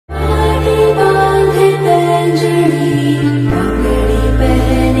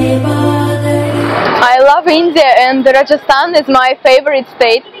India, and Rajasthan is my favorite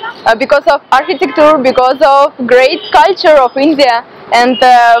state because of architecture, because of great culture of India, and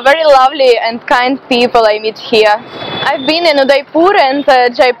very lovely and kind people I meet here. I've been in Udaipur and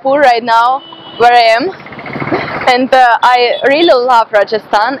Jaipur right now, where I am, and I really love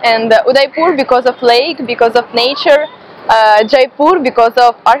Rajasthan, and Udaipur because of lake, because of nature, Jaipur because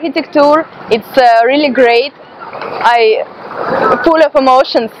of architecture. It's really great. Full of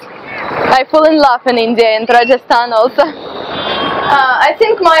emotions. I fall in love in India and Rajasthan also. I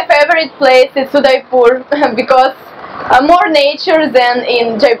think my favorite place is Udaipur because more nature than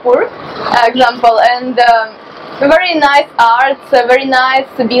in Jaipur, example, and very nice arts, very nice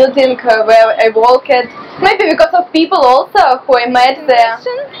building where I walked. Maybe because of people also who I met there.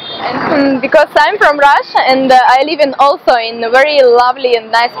 And because I'm from Russia and I live also in a very lovely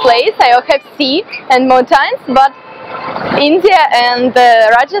and nice place. I have sea and mountains, but India and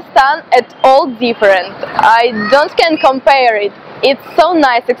Rajasthan it's all different. I can compare it. It's so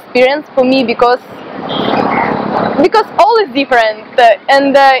nice experience for me because all is different.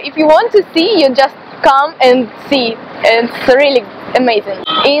 And if you want to see, you just come and see. It's really amazing.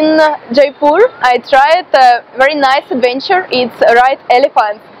 In Jaipur, I tried a very nice adventure. It's ride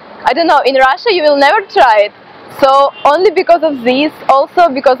elephants. I don't know, in Russia you will never try it. So only because of this, also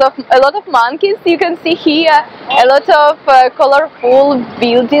because of a lot of monkeys you can see here, a lot of colorful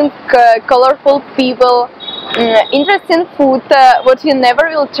buildings, colorful people, interesting food, what you never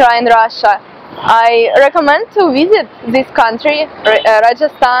will try in Russia. I recommend to visit this country,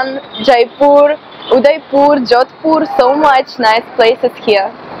 Rajasthan, Jaipur, Udaipur, Jodhpur, so much nice places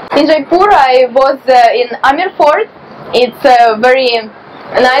here. In Jaipur I was in Amir Fort. It's a very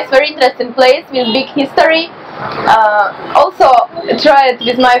nice, very interesting place with big history. Also tried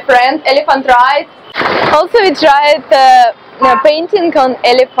with my friend elephant ride. Also we tried painting on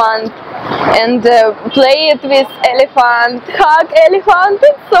elephant and play it with elephant, hug elephant.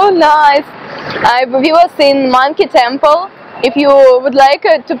 It's so nice. We was in monkey temple. If you would like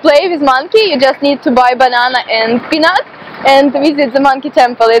to play with monkey, you just need to buy banana and peanut and visit the monkey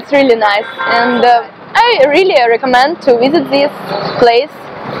temple. It's really nice, and I really recommend to visit this place.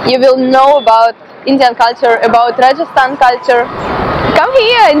 You will know about Indian culture, about Rajasthan culture. Come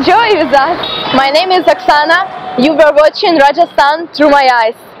here, enjoy with us. My name is Oksana. You were watching Rajasthan through my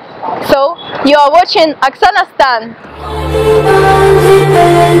eyes. So, you are watching Oksansthan.